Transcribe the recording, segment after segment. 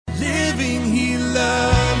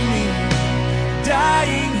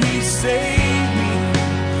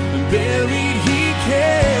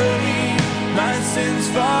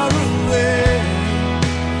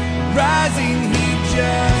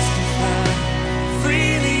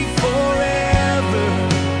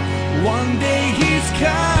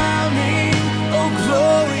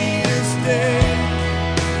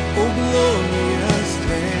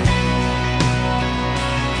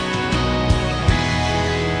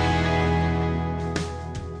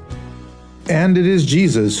And it is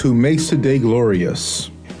Jesus who makes today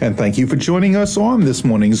glorious. And thank you for joining us on this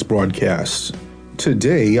morning's broadcast.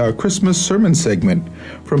 Today, our Christmas sermon segment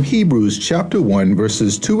from Hebrews chapter 1,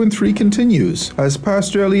 verses 2 and 3 continues, as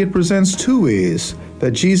Pastor Elliott presents two ways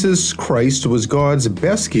that Jesus Christ was God's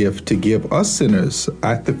best gift to give us sinners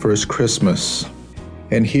at the first Christmas.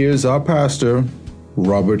 And here's our pastor,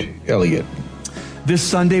 Robert Elliott. This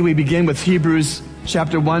Sunday, we begin with Hebrews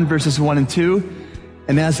chapter 1, verses 1 and 2.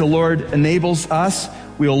 And as the Lord enables us,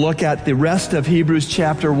 we will look at the rest of Hebrews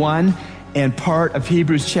chapter 1 and part of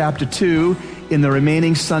Hebrews chapter 2 in the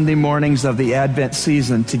remaining Sunday mornings of the Advent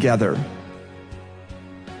season together.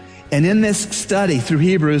 And in this study through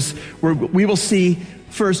Hebrews, we will see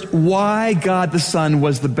first why God the Son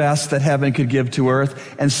was the best that heaven could give to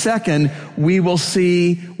earth. And second, we will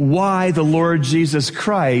see why the Lord Jesus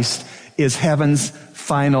Christ is heaven's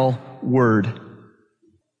final word.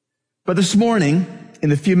 But this morning, in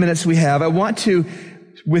the few minutes we have, I want to,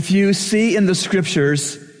 with you, see in the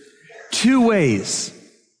scriptures two ways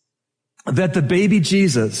that the baby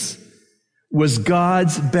Jesus was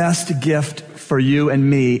God's best gift for you and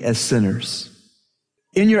me as sinners.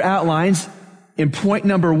 In your outlines, in point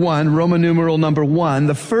number 1, Roman numeral number 1,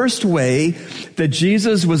 the first way that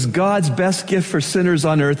Jesus was God's best gift for sinners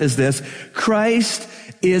on earth is this: Christ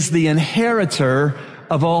is the inheritor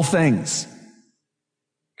of all things.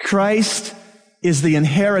 Christ is the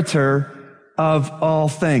inheritor of all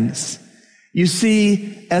things. You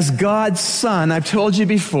see, as God's son, I've told you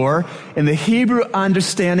before, in the Hebrew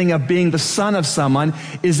understanding of being the son of someone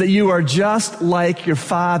is that you are just like your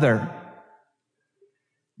father.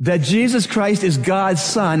 That Jesus Christ is God's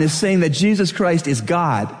son is saying that Jesus Christ is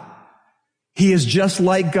God. He is just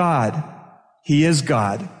like God. He is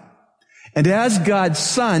God. And as God's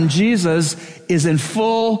son, Jesus is in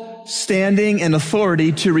full standing and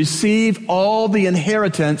authority to receive all the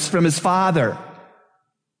inheritance from his Father.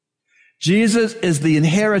 Jesus is the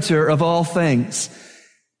inheritor of all things.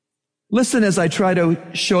 Listen as I try to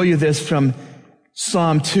show you this from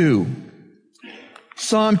Psalm 2.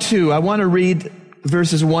 Psalm 2, I want to read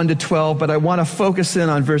verses 1 to 12, but I want to focus in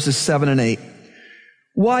on verses 7 and 8.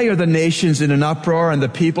 Why are the nations in an uproar and the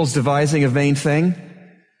peoples devising a vain thing?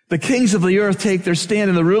 The kings of the earth take their stand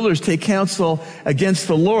and the rulers take counsel against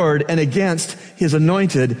the Lord and against his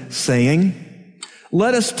anointed, saying,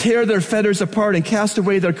 let us tear their fetters apart and cast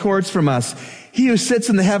away their cords from us. He who sits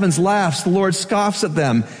in the heavens laughs, the Lord scoffs at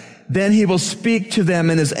them. Then he will speak to them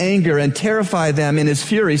in his anger and terrify them in his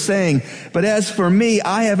fury, saying, but as for me,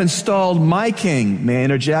 I have installed my king. May I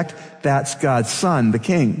interject? That's God's son, the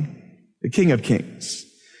King of Kings.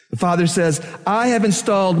 The Father says, I have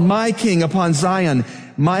installed my king upon Zion,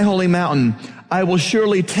 my holy mountain. I will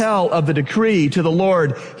surely tell of the decree to the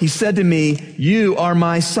Lord. He said to me, you are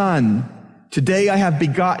my son. Today I have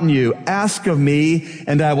begotten you. Ask of me,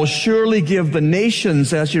 and I will surely give the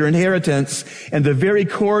nations as your inheritance and the very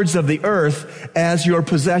cords of the earth as your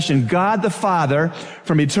possession. God the Father,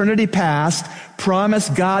 from eternity past,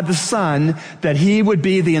 promised God the Son that he would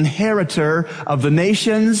be the inheritor of the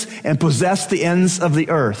nations and possess the ends of the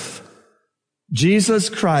earth. Jesus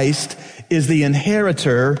Christ is the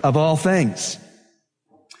inheritor of all things.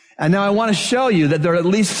 And now I want to show you that there are at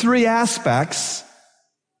least three aspects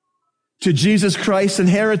to Jesus Christ's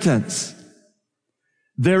inheritance.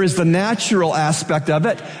 There is the natural aspect of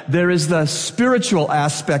it, there is the spiritual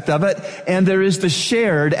aspect of it, and there is the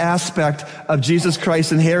shared aspect of Jesus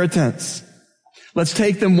Christ's inheritance. Let's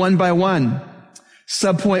take them one by one.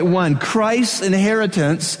 Subpoint 1, Christ's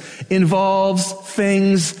inheritance involves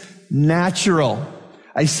things natural.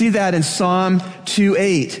 I see that in Psalm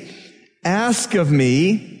 2:8. Ask of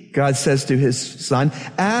me, God says to his son,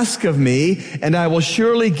 ask of me, and I will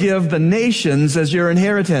surely give the nations as your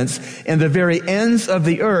inheritance and the very ends of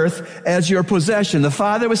the earth as your possession. The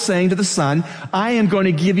Father was saying to the Son, I am going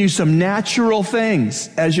to give you some natural things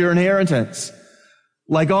as your inheritance.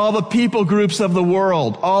 Like all the people groups of the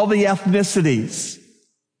world, all the ethnicities.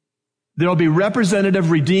 There will be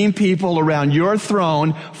representative, redeemed people around your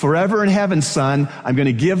throne forever in heaven, son. I'm going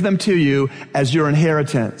to give them to you as your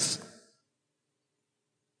inheritance.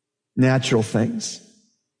 Natural things.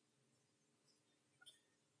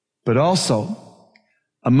 But also,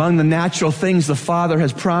 among the natural things the Father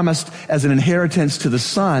has promised as an inheritance to the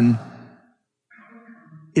Son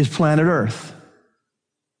is planet Earth.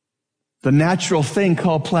 The natural thing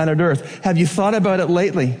called planet Earth. Have you thought about it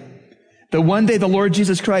lately? That one day the Lord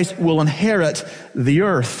Jesus Christ will inherit the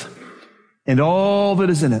earth and all that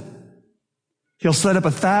is in it. He'll set up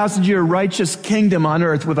a 1,000-year righteous kingdom on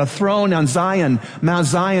earth with a throne on Zion, Mount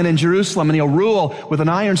Zion in Jerusalem, and he'll rule with an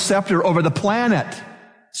iron scepter over the planet,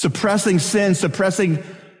 suppressing sin, suppressing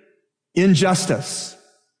injustice,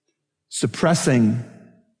 suppressing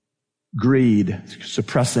greed,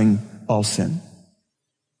 suppressing all sin.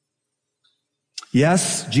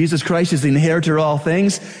 Yes, Jesus Christ is the inheritor of all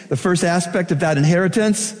things. The first aspect of that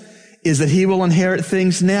inheritance is that he will inherit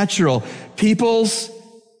things natural, peoples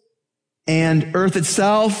and earth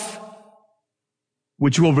itself,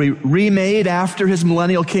 which will be remade after his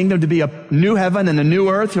millennial kingdom to be a new heaven and a new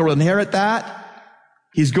earth. He'll inherit that.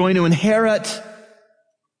 He's going to inherit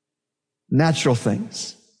natural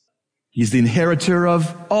things. He's the inheritor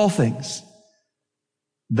of all things.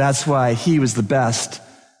 That's why he was the best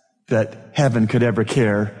that heaven could ever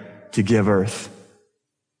care to give earth.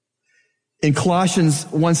 In Colossians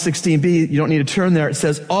 1:16b, you don't need to turn there, it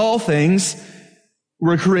says, all things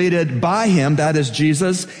were created by him, that is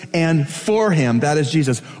Jesus, and for him, that is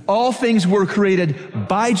Jesus. All things were created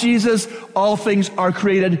by Jesus. All things are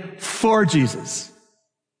created for Jesus.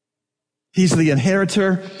 He's the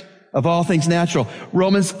inheritor of all things natural.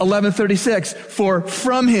 Romans 11:36, for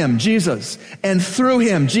from him, Jesus, and through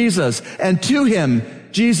him, Jesus, and to him,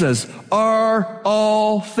 Jesus, are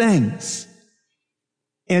all things.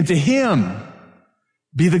 And to him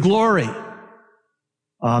be the glory.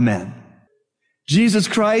 Amen. Jesus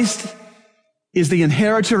Christ is the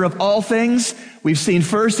inheritor of all things. We've seen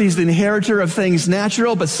first, he's the inheritor of things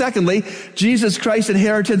natural, but secondly, Jesus Christ's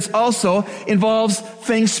inheritance also involves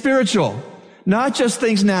things spiritual. Not just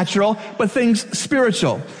things natural, but things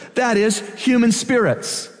spiritual. That is human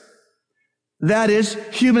spirits. That is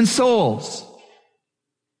human souls.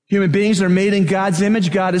 Human beings are made in God's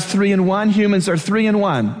image. God is 3 in 1. Humans are 3 in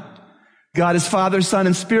 1. God is Father, Son,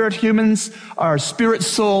 and Spirit. Humans are spirit,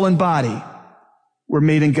 soul, and body. We're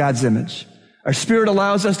made in God's image. Our spirit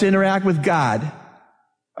allows us to interact with God.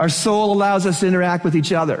 Our soul allows us to interact with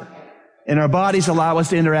each other. And our bodies allow us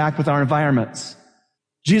to interact with our environments.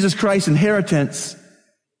 Jesus Christ's inheritance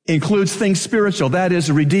includes things spiritual. That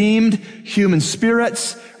is, redeemed human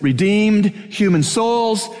spirits, redeemed human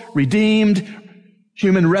souls, redeemed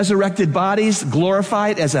human resurrected bodies,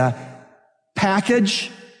 glorified as a package.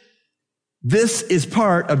 This is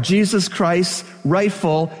part of Jesus Christ's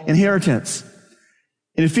rightful inheritance.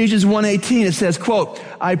 In Ephesians 1:18, it says, quote,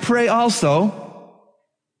 I pray also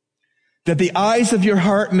that the eyes of your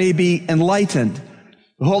heart may be enlightened.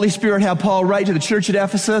 The Holy Spirit had Paul write to the church at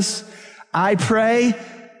Ephesus, I pray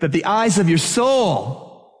that the eyes of your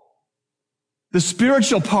soul, the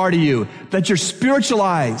spiritual part of you, that your spiritual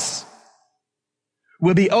eyes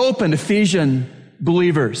will be opened, Ephesian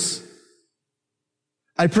believers.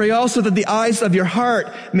 I pray also that the eyes of your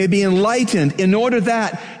heart may be enlightened in order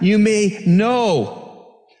that you may know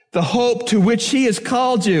the hope to which he has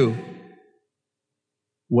called you.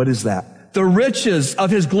 What is that? The riches of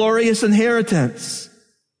his glorious inheritance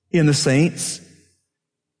in the saints.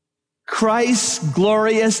 Christ's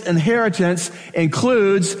glorious inheritance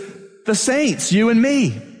includes the saints, you and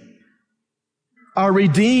me. Our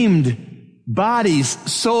redeemed bodies,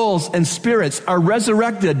 souls, and spirits, our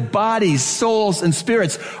resurrected bodies, souls, and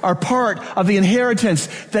spirits are part of the inheritance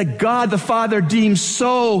that God the Father deems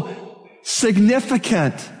so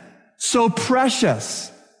significant, so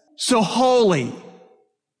precious, so holy,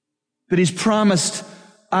 that he's promised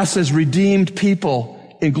us as redeemed people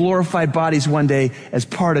in glorified bodies one day as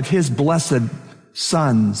part of his blessed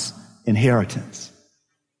Son's inheritance.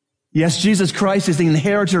 Yes, Jesus Christ is the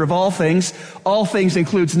inheritor of all things. All things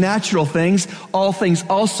includes natural things. All things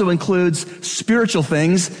also includes spiritual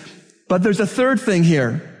things. But there's a third thing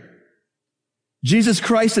here. Jesus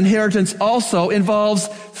Christ's inheritance also involves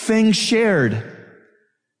things shared.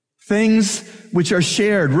 Things which are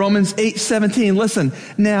shared. Romans 8:17. Listen,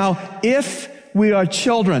 now, if we are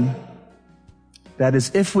children, that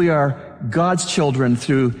is, if we are God's children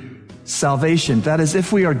through salvation, that is,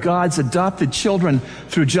 if we are God's adopted children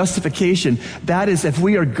through justification, that is, if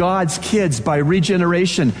we are God's kids by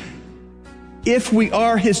regeneration, if we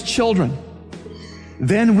are his children,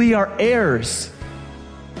 then we are heirs,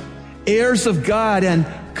 heirs of God and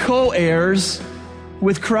co-heirs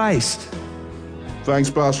with Christ.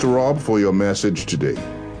 Thanks, Pastor Rob, for your message today.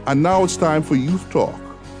 And now it's time for Youth Talk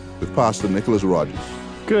with Pastor Nicholas Rogers.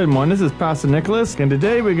 Good morning, this is Pastor Nicholas, and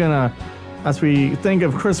today we're going to, as we think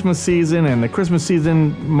of Christmas season, and the Christmas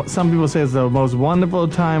season, some people say is the most wonderful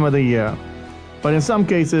time of the year. But in some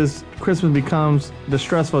cases, Christmas becomes the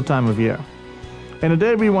stressful time of year. And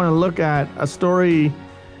today we want to look at a story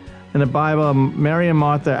in the Bible of Mary and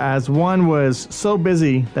Martha, as one was so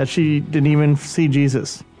busy that she didn't even see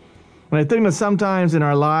Jesus. And I think that sometimes in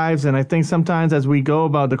our lives, and I think sometimes as we go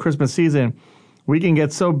about the Christmas season, we can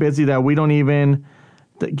get so busy that we don't even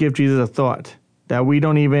give Jesus a thought, that we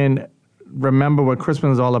don't even remember what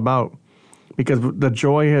Christmas is all about. because the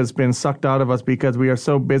joy has been sucked out of us because we are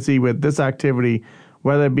so busy with this activity,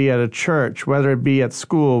 whether it be at a church, whether it be at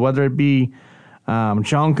school, whether it be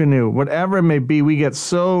John Canoe, whatever it may be. We get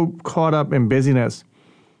so caught up in busyness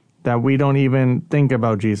that we don't even think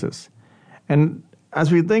about Jesus. And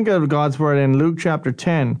as we think of God's word in Luke chapter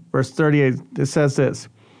 10, verse 38, it says this: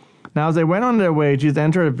 Now as they went on their way, Jesus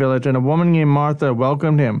entered a village, and a woman named Martha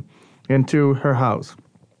welcomed him into her house.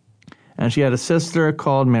 And she had a sister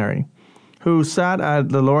called Mary, who sat at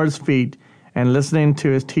the Lord's feet and listening to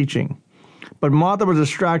his teaching. But Martha was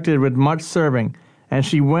distracted with much serving, and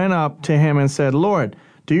she went up to him and said, Lord,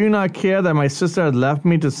 do you not care that my sister has left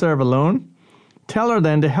me to serve alone? Tell her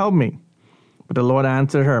then to help me. But the Lord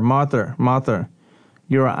answered her, Martha, Martha,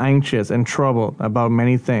 you are anxious and troubled about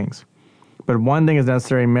many things. But one thing is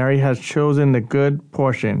necessary. Mary has chosen the good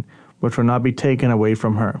portion, which will not be taken away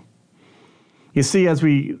from her. You see, as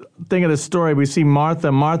we think of this story, we see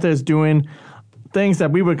Martha. Martha is doing things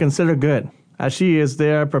that we would consider good, as she is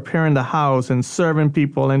there preparing the house and serving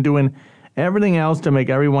people and doing everything else to make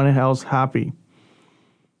everyone else happy.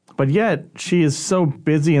 But yet, she is so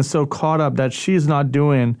busy and so caught up that she is not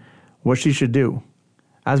doing what she should do.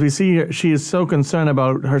 As we see here, she is so concerned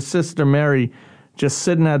about her sister Mary just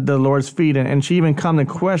sitting at the Lord's feet, and she even comes and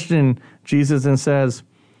questions Jesus and says,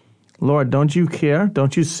 Lord, don't you care?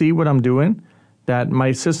 Don't you see what I'm doing? That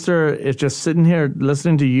my sister is just sitting here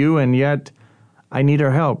listening to you, and yet I need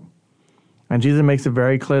her help. And Jesus makes it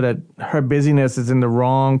very clear that her busyness is in the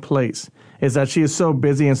wrong place. Is that she is so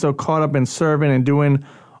busy and so caught up in serving and doing,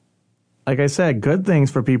 like I said, good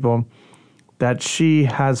things for people, that she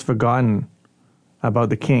has forgotten about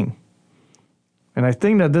the King. And I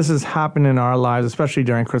think that this has happened in our lives, especially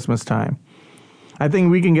during Christmas time. I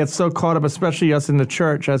think we can get so caught up, especially us in the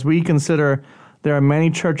church, as we consider there are many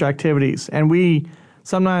church activities, and we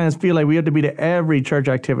sometimes feel like we have to be to every church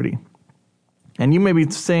activity. And you may be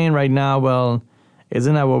saying right now, well,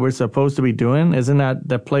 isn't that what we're supposed to be doing? Isn't that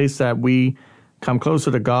the place that we come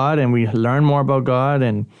closer to God and we learn more about God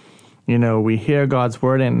and, we hear God's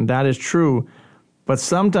word, and that is true. But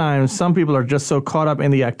sometimes some people are just so caught up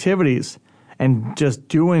in the activities and just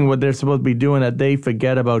doing what they're supposed to be doing that they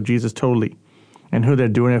forget about Jesus totally and who they're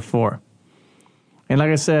doing it for. And like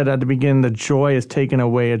I said at the beginning, the joy is taken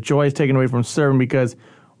away. A joy is taken away from serving because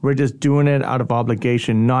we're just doing it out of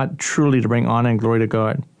obligation, not truly to bring honor and glory to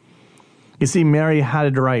God. You see, Mary had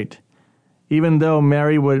it right. Even though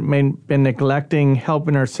Mary would have been neglecting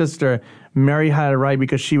helping her sister, Mary had it right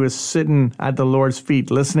because she was sitting at the Lord's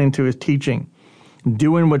feet, listening to his teaching,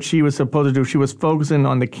 doing what she was supposed to do. She was focusing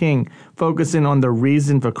on the King, focusing on the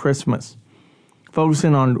reason for Christmas,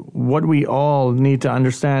 focusing on what we all need to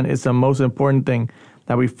understand is the most important thing,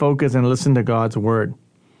 that we focus and listen to God's word.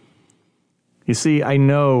 You see, I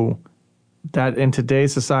know that in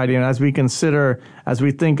today's society, and as we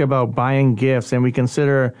think about buying gifts and we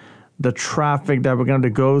consider the traffic that we're going to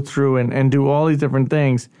go through and do all these different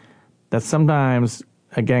things, that sometimes,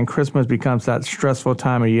 again, Christmas becomes that stressful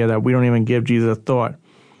time of year that we don't even give Jesus a thought.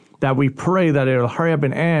 That we pray that it'll hurry up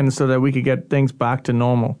and end so that we could get things back to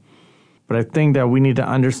normal. But I think that we need to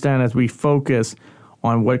understand as we focus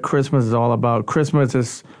on what Christmas is all about. Christmas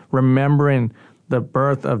is remembering the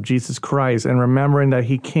birth of Jesus Christ and remembering that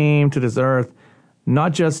he came to this earth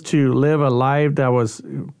not just to live a life that was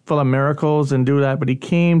full of miracles and do that, but he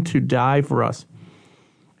came to die for us.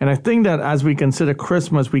 And I think that as we consider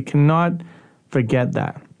Christmas, we cannot forget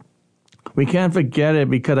that. We can't forget it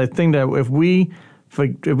because I think that if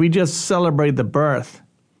we just celebrate the birth,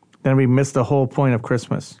 then we miss the whole point of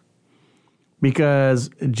Christmas.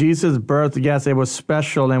 Because Jesus' birth, yes, it was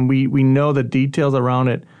special, and we know the details around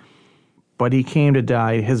it, but he came to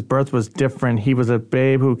die. His birth was different. He was a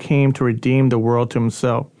babe who came to redeem the world to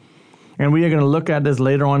himself. And we are going to look at this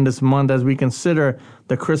later on this month as we consider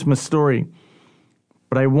the Christmas story.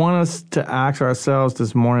 But I want us to ask ourselves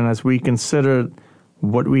this morning as we consider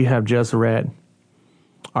what we have just read.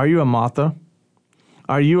 Are you a Martha?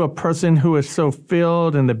 Are you a person who is so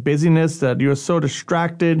filled in the busyness that you're so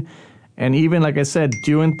distracted and even, like I said,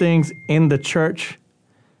 doing things in the church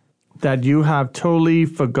that you have totally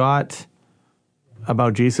forgot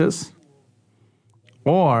about Jesus?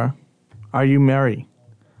 Or are you Mary?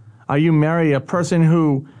 Are you Mary, a person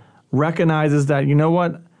who recognizes that, you know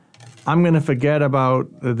what, I'm going to forget about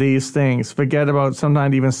these things, forget about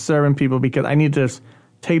sometimes even serving people because I need to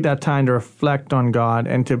take that time to reflect on God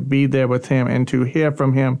and to be there with him and to hear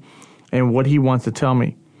from him and what he wants to tell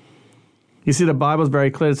me. You see, the Bible is very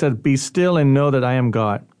clear. It says, be still and know that I am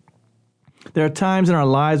God. There are times in our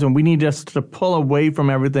lives when we need just to pull away from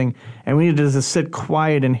everything and we need just to sit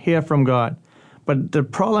quiet and hear from God. But the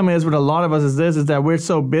problem is with a lot of us is that we're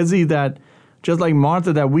so busy that just like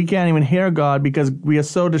Martha, that we can't even hear God because we are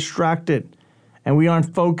so distracted and we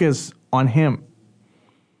aren't focused on Him.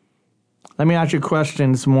 Let me ask you a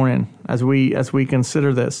question this morning as we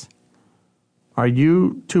consider this. Are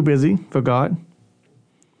you too busy for God?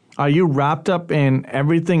 Are you wrapped up in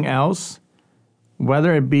everything else,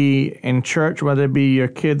 whether it be in church, whether it be your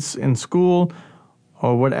kids in school,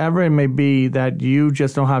 or whatever it may be, that you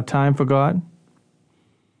just don't have time for God?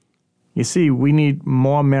 You see, we need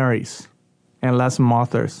more Marys and less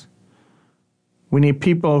Marthas. We need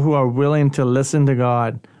people who are willing to listen to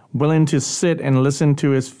God, willing to sit and listen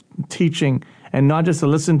to His teaching, and not just to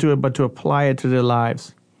listen to it, but to apply it to their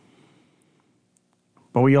lives.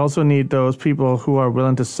 But we also need those people who are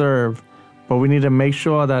willing to serve. But we need to make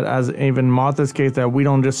sure that, as even Martha's case, that we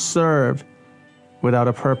don't just serve without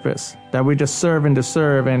a purpose, that we just serve and to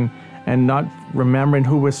serve and not remembering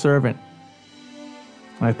who we're serving.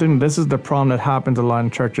 I think this is the problem that happens a lot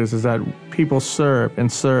in churches, is that people serve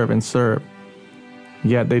and serve and serve,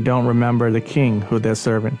 yet they don't remember the King who they're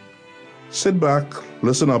serving. Sit back,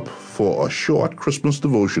 listen up for a short Christmas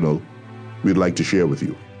devotional we'd like to share with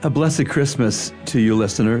you. A blessed Christmas to you,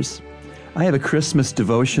 listeners. I have a Christmas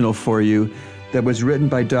devotional for you that was written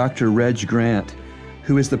by Dr. Reg Grant,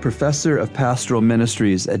 who is the professor of pastoral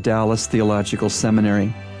ministries at Dallas Theological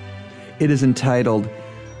Seminary. It is entitled,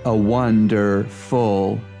 A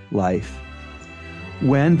Wonderful Life.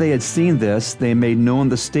 When they had seen this, they made known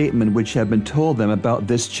the statement which had been told them about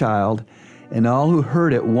this child, and all who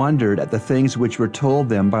heard it wondered at the things which were told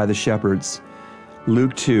them by the shepherds.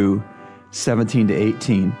 Luke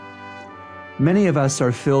 2:17-18. Many of us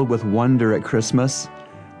are filled with wonder at Christmas,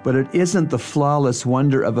 but it isn't the flawless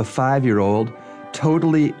wonder of a 5-year-old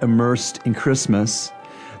totally immersed in Christmas.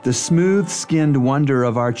 The smooth-skinned wonder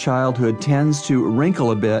of our childhood tends to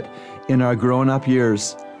wrinkle a bit in our grown-up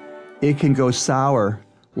years. It can go sour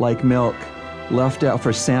like milk, left out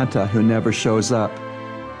for Santa who never shows up.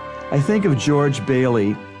 I think of George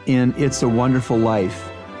Bailey in It's a Wonderful Life.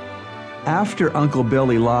 After Uncle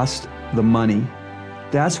Billy lost the money,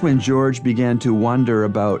 that's when George began to wonder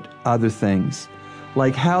about other things,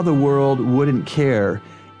 like how the world wouldn't care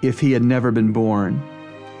if he had never been born.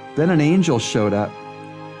 Then an angel showed up.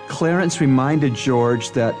 Clarence reminded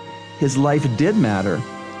George that his life did matter,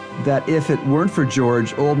 that if it weren't for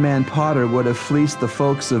George, Old Man Potter would have fleeced the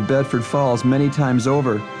folks of Bedford Falls many times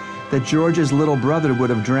over, that George's little brother would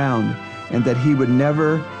have drowned, and that he would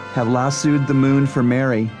never have lassoed the moon for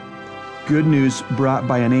Mary. Good news brought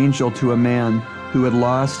by an angel to a man who had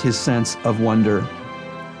lost his sense of wonder.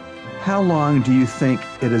 How long do you think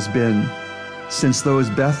it has been since those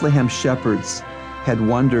Bethlehem shepherds had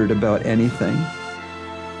wondered about anything?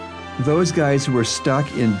 Those guys who were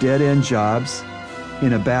stuck in dead-end jobs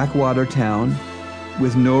in a backwater town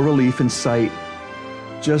with no relief in sight,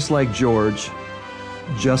 just like George,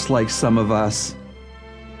 just like some of us.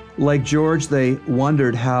 Like George, they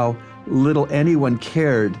wondered how little anyone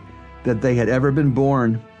cared that they had ever been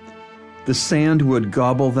born. The sand would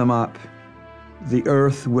gobble them up. The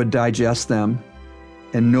earth would digest them.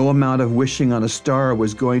 And no amount of wishing on a star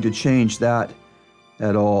was going to change that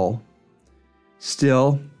at all.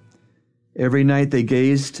 Still, every night they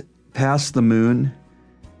gazed past the moon,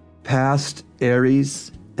 past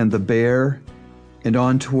Aries and the Bear, and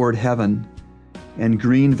on toward heaven, and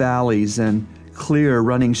green valleys and clear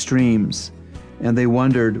running streams, and they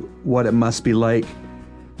wondered what it must be like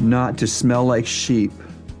not to smell like sheep.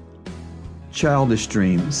 Childish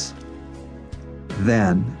dreams.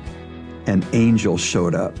 Then an angel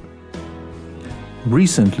showed up.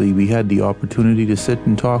 Recently, we had the opportunity to sit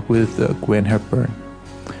and talk with Gwen Hepburn.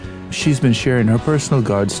 She's been sharing her personal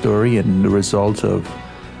God story and the results of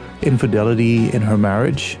infidelity in her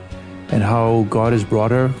marriage and how God has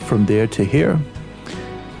brought her from there to here.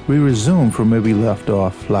 We resume from where we left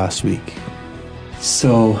off last week.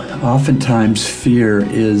 So oftentimes fear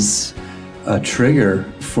is a trigger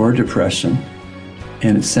for depression.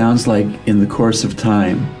 And it sounds like in the course of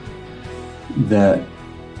time that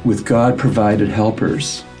with God provided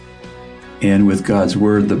helpers and with God's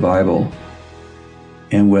word, the Bible,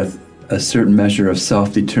 and with a certain measure of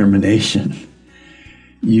self-determination,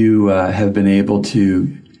 you have been able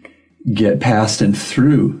to get past and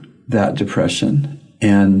through that depression.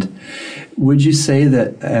 And would you say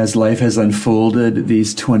that as life has unfolded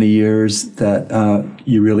these 20 years that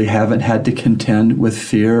you really haven't had to contend with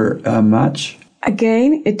fear much?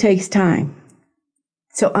 Again, it takes time.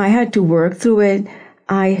 So I had to work through it.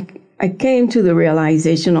 I came to the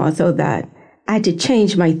realization also that I had to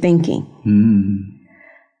change my thinking.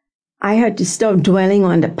 I had to stop dwelling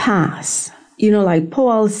on the past. You know, like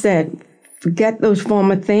Paul said, forget those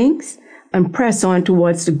former things. and press on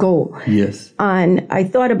towards the goal. Yes. And I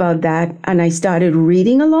thought about that, and I started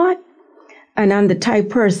reading a lot. And I'm the type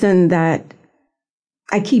person that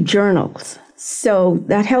I keep journals. So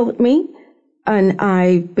that helped me. And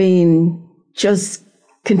I've been just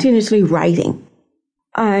continuously writing.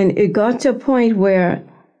 And it got to a point where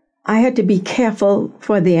I had to be careful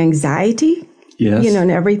for the anxiety, Yes.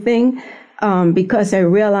 and everything, because I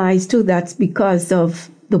realized too that's because of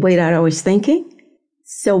the way that I was thinking.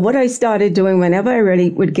 So what I started doing whenever I really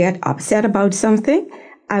would get upset about something,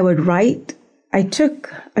 I would write. I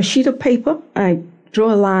took a sheet of paper and I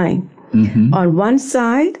drew a line. Mm-hmm. On one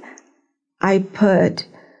side, I put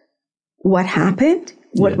what happened,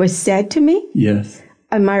 what was said to me, Yes.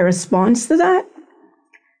 and my response to that.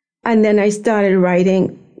 And then I started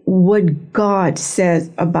writing what God says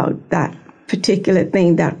about that particular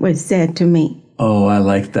thing that was said to me. Oh, I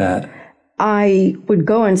like that. I would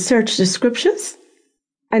go and search the scriptures.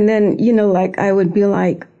 And then, I would be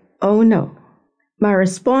like, oh no, my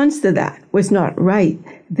response to that was not right.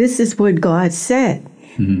 This is what God said.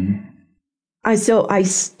 Mm-hmm. And so I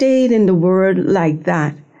stayed in the word like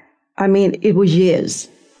that. I mean, it was years.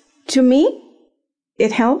 To me,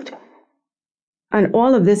 it helped. And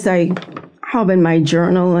all of this I have in my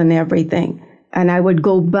journal and everything. And I would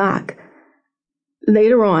go back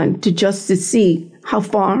later on to see how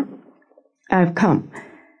far I've come.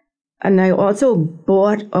 And I also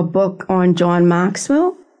bought a book on John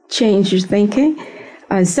Maxwell, Change Your Thinking.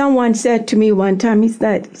 And someone said to me one time, he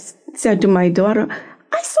said to my daughter,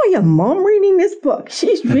 I saw your mom reading this book.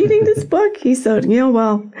 She's reading this book. He said,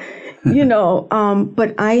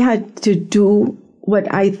 but I had to do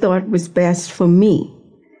what I thought was best for me.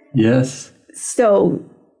 Yes. So,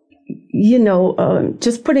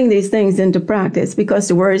 just putting these things into practice, because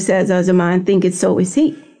the word says, as a man thinketh, so is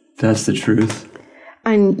he. That's the truth.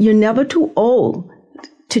 And you're never too old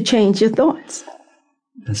to change your thoughts.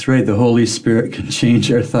 That's right. The Holy Spirit can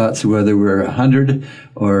change our thoughts, whether we're 100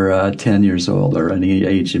 or 10 years old or any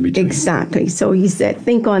age in between. Exactly. So he said,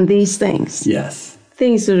 think on these things. Yes.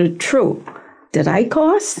 Things that are true. Did I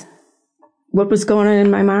cause what was going on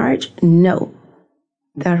in my marriage? No.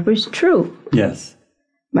 That was true. Yes.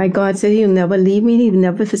 My God said he'll never leave me, he'll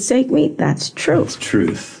never forsake me. That's true. That's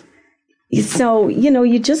truth. So,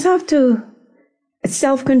 you just have to,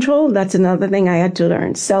 self-control, that's another thing I had to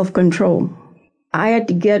learn, self-control. I had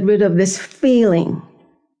to get rid of this feeling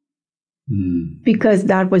because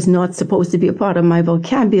that was not supposed to be a part of my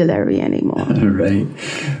vocabulary anymore. Right.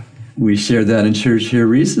 We shared that in church here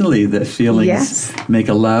recently, that feelings make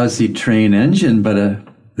a lousy train engine, but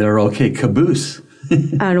they're okay caboose.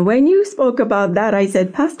 And when you spoke about that, I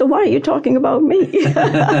said, Pastor, why are you talking about me?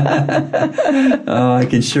 Oh, I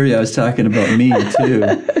can assure you I was talking about me too.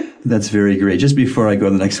 That's very great. Just before I go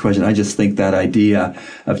to the next question, I just think that idea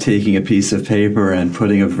of taking a piece of paper and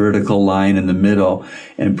putting a vertical line in the middle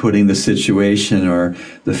and putting the situation or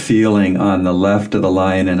the feeling on the left of the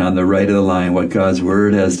line and on the right of the line, what God's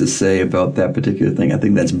Word has to say about that particular thing, I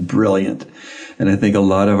think that's brilliant. And I think a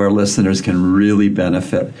lot of our listeners can really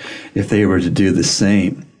benefit if they were to do the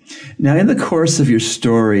same. Now, in the course of your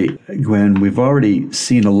story, Gwen, we've already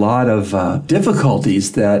seen a lot of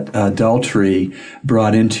difficulties that adultery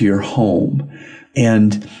brought into your home.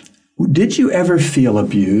 And did you ever feel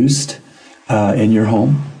abused in your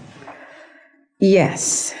home?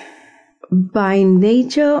 Yes. By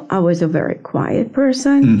nature, I was a very quiet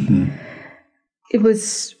person. Mm-hmm. It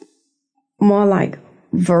was more like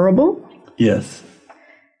verbal. Yes.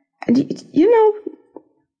 And,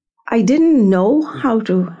 I didn't know how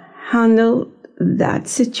to handle that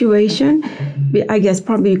situation. I guess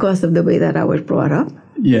probably because of the way that I was brought up.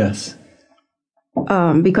 Yes.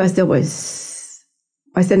 Because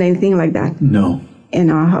wasn't anything like that. No. In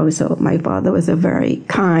our household. My father was a very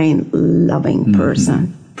kind, loving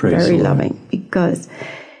person. Praise very the Lord. loving. Because,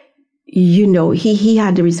 he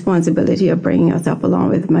had the responsibility of bringing us up along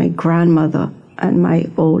with my grandmother and my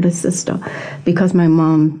older sister. Because my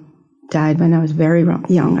mom died when I was very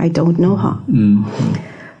young. I don't know her. Mm-hmm.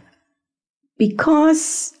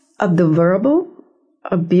 Because of the verbal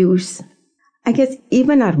abuse, I guess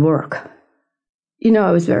even at work,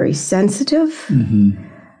 I was very sensitive. Mm-hmm.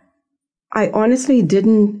 I honestly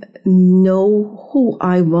didn't know who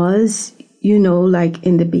I was, like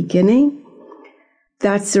in the beginning.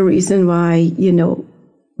 That's the reason why,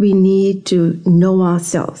 we need to know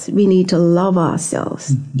ourselves. We need to love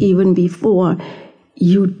ourselves even before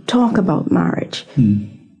you talk about marriage.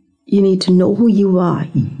 Mm-hmm. You need to know who you are.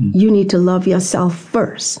 Mm-hmm. You need to love yourself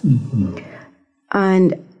first. Mm-hmm.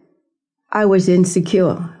 And I was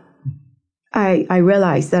insecure. I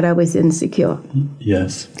realized that I was insecure.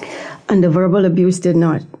 Yes. And the verbal abuse did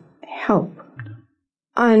not help.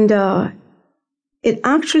 And it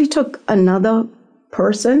actually took another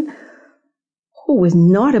person who was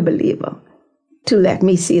not a believer to let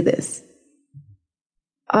me see this.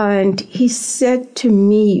 And he said to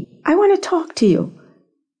me, I want to talk to you.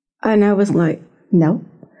 And I was like, no.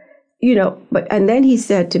 And then he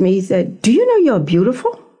said to me, he said, do you know you're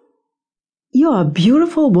beautiful? You're a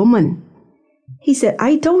beautiful woman. He said,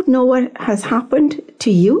 I don't know what has happened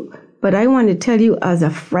to you, but I want to tell you as a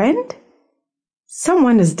friend,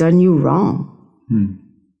 someone has done you wrong.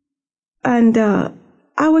 And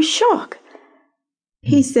I was shocked.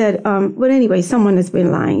 He said, well, anyway, someone has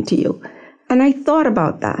been lying to you. And I thought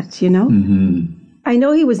about that, I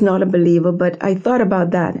know he was not a believer, but I thought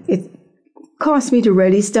about that. It caused me to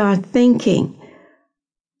really start thinking,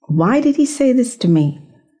 why did he say this to me?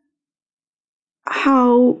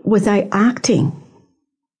 How was I acting,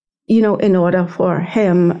 in order for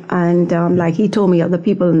him? And like he told me, other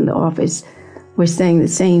people in the office were saying the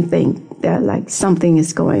same thing, that like something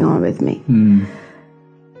is going on with me.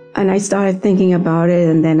 And I started thinking about it,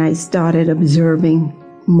 and then I started observing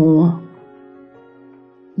more,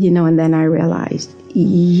 and then I realized,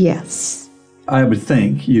 yes. I would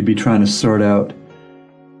think you'd be trying to sort out,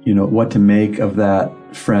 what to make of that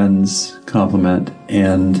friend's compliment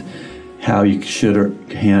and how you should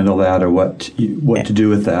handle that, or what to do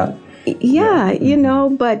with that. Yeah,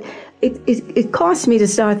 but it caused me to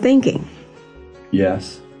start thinking.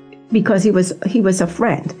 Yes. Because he was a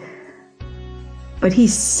friend. But he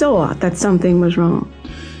saw that something was wrong.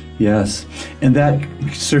 Yes. And that,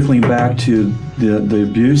 circling back to the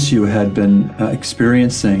abuse you had been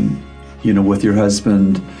experiencing, with your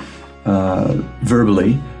husband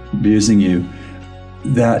verbally abusing you,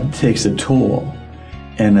 that takes a toll.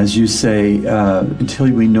 And as you say,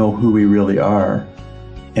 until we know who we really are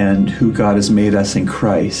and who God has made us in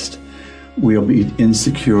Christ, we'll be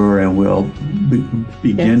insecure and we'll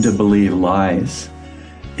begin to believe lies.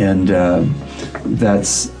 And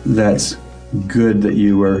that's good that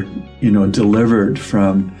you were, delivered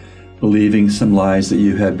from believing some lies that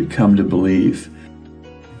you had become to believe.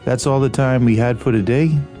 That's all the time we had for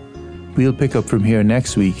today. We'll pick up from here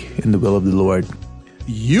next week in the will of the Lord.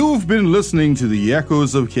 You've been listening to the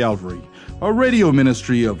Echoes of Calvary, a radio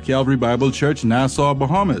ministry of Calvary Bible Church, Nassau,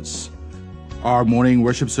 Bahamas. Our morning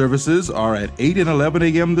worship services are at 8 and 11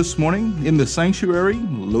 a.m. this morning in the sanctuary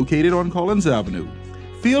located on Collins Avenue.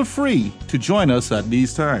 Feel free to join us at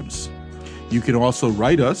these times. You can also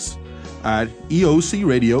write us at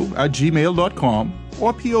eocradio@gmail.com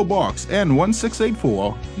or P.O. Box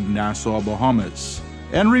N1684, Nassau, Bahamas.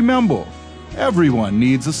 And remember, everyone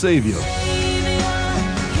needs a Savior.